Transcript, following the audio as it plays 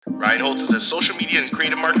Ryan Holtz is a social media and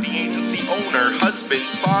creative marketing agency owner, husband,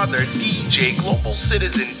 father, DJ, global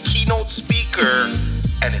citizen, keynote speaker,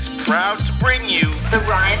 and is proud to bring you the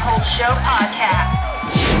Ryan Holtz Show podcast.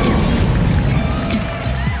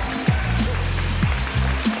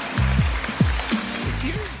 So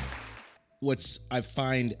here's what's I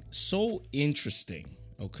find so interesting.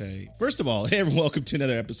 Okay. First of all, hey everyone, welcome to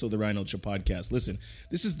another episode of the Ryan Holtz Show podcast. Listen,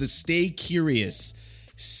 this is the Stay Curious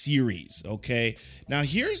series. Okay. Now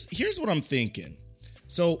here's what I'm thinking.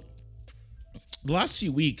 So the last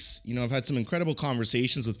few weeks, I've had some incredible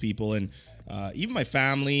conversations with people, and even my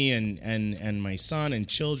family and my son and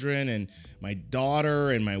children and my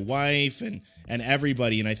daughter and my wife and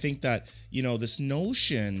everybody. And I think that, this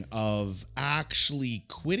notion of actually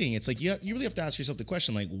quitting, it's like you really have to ask yourself the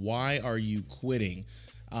question, like, why are you quitting?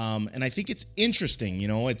 And I think it's interesting,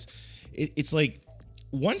 it's like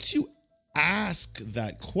once you ask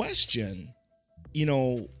that question,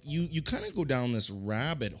 you kind of go down this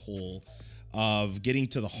rabbit hole of getting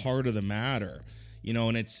to the heart of the matter,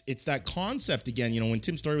 and it's that concept again. When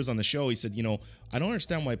Tim Story was on the show, he said, I don't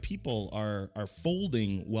understand why people are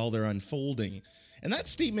folding while they're unfolding. And that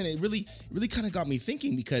statement, it really kind of got me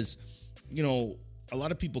thinking, because, a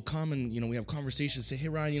lot of people come and, we have conversations, say, hey,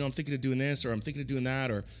 Ryan, I'm thinking of doing this, or I'm thinking of doing that,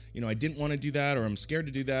 or, I didn't want to do that, or I'm scared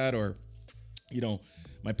to do that, or,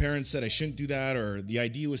 my parents said I shouldn't do that, or the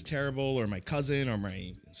idea was terrible, or my cousin or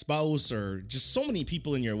my spouse, or just so many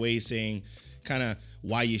people in your way saying kind of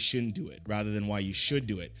why you shouldn't do it rather than why you should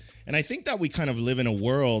do it. And I think that we kind of live in a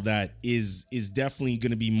world that is definitely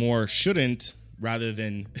going to be more shouldn't rather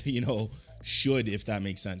than, should, if that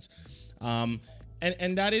makes sense. And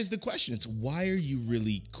that is the question. It's why are you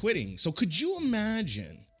really quitting? So could you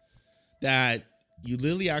imagine that you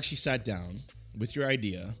literally actually sat down with your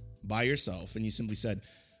idea by yourself and you simply said,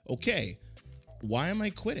 okay, why am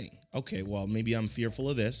I quitting? Okay, well, maybe I'm fearful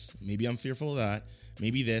of this. Maybe I'm fearful of that.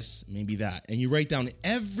 Maybe this, maybe that. And you write down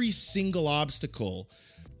every single obstacle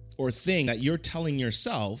or thing that you're telling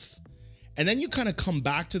yourself. And then you kind of come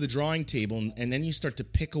back to the drawing table and then you start to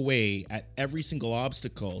pick away at every single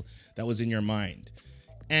obstacle that was in your mind.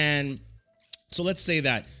 And so let's say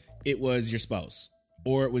that it was your spouse,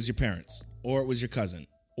 or it was your parents, or it was your cousin,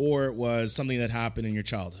 or it was something that happened in your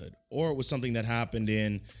childhood, or it was something that happened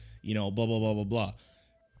in, blah, blah, blah, blah, blah.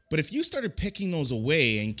 But if you started picking those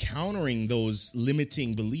away and countering those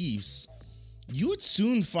limiting beliefs, you would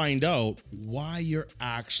soon find out why you're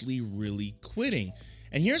actually really quitting.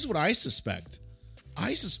 And here's what I suspect.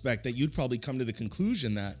 I suspect that you'd probably come to the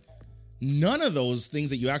conclusion that none of those things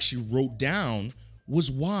that you actually wrote down was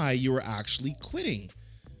why you were actually quitting.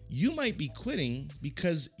 You might be quitting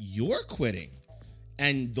because you're quitting.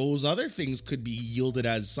 And those other things could be yielded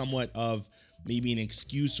as somewhat of maybe an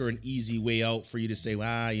excuse or an easy way out for you to say,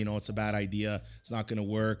 it's a bad idea. It's not going to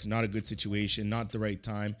work. Not a good situation. Not the right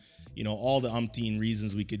time. All the umpteen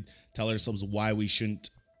reasons we could tell ourselves why we shouldn't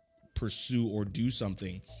pursue or do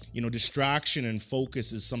something. Distraction and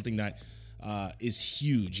focus is something that is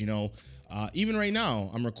huge. Even right now,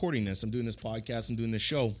 I'm recording this. I'm doing this podcast. I'm doing this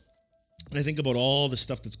show. And I think about all the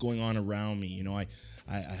stuff that's going on around me. I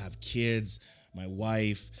have kids. My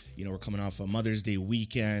wife, we're coming off a Mother's Day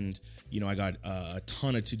weekend. I got a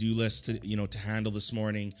ton of to-do lists to handle this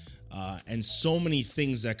morning, and so many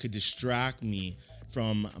things that could distract me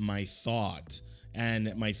from my thought.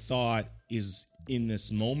 And my thought is in this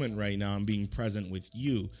moment right now. I'm being present with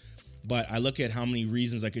you. But I look at how many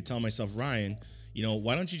reasons I could tell myself, Ryan,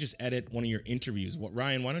 why don't you just edit one of your interviews?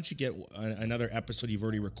 Ryan, why don't you get another episode you've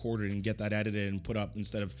already recorded and get that edited and put up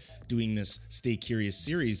instead of doing this Stay Curious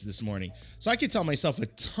series this morning? So I could tell myself a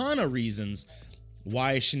ton of reasons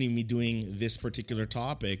why I shouldn't even be doing this particular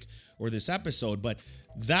topic or this episode, but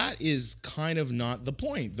that is kind of not the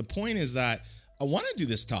point. The point is that I want to do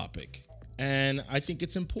this topic, and I think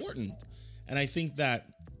it's important. And I think that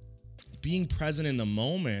being present in the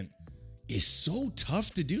moment is so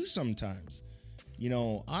tough to do sometimes.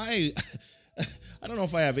 I don't know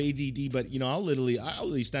if I have ADD, but I'll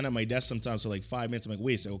literally stand at my desk sometimes for like 5 minutes. I'm like,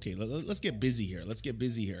 wait a second, okay, let's get busy here. Let's get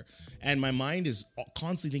busy here. And my mind is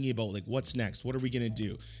constantly thinking about like, what's next? What are we gonna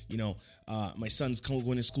do? My son's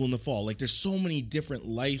going to school in the fall. Like, there's so many different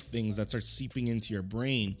life things that start seeping into your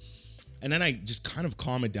brain. And then I just kind of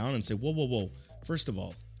calm it down and say, whoa. First of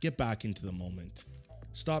all, get back into the moment.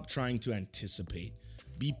 Stop trying to anticipate.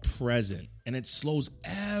 Be present. And it slows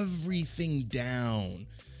everything down.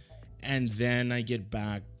 And then I get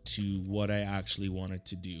back to what I actually wanted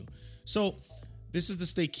to do. So this is the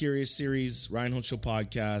Stay Curious series, Ryan Holtz Show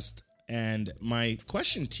podcast. And my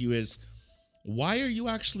question to you is, why are you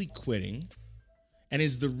actually quitting? And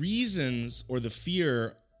is the reasons or the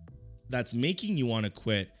fear that's making you want to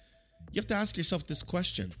quit you have to ask yourself this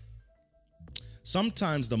question.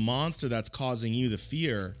 Sometimes the monster that's causing you the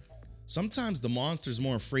fear, sometimes the monster is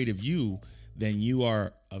more afraid of you than you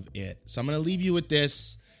are of it. So I'm going to leave you with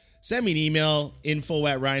this. Send me an email,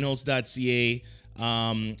 info@reinholtz.ca,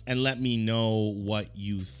 and let me know what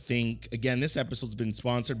you think. Again, this episode's been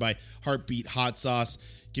sponsored by Heartbeat Hot Sauce.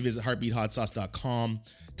 You can visit heartbeathotsauce.com.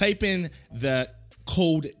 Type in the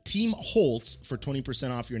code Team Holtz for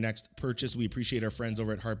 20% off your next purchase. We appreciate our friends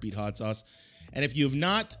over at Heartbeat Hot Sauce. And if you have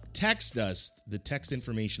not texted us, the text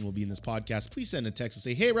information will be in this podcast. Please send a text and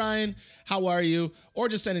say, hey, Ryan, how are you? Or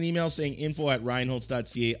just send an email saying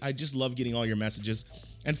info@reinholtz.ca. I just love getting all your messages.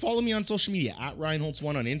 And follow me on social media at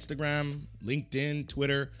RyanHoltz1 on Instagram, LinkedIn,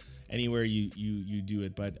 Twitter, anywhere you do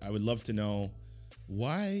it. But I would love to know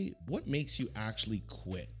what makes you actually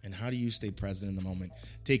quit and how do you stay present in the moment?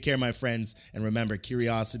 Take care, my friends. And remember,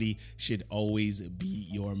 curiosity should always be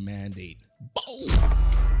your mandate.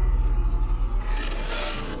 Boom!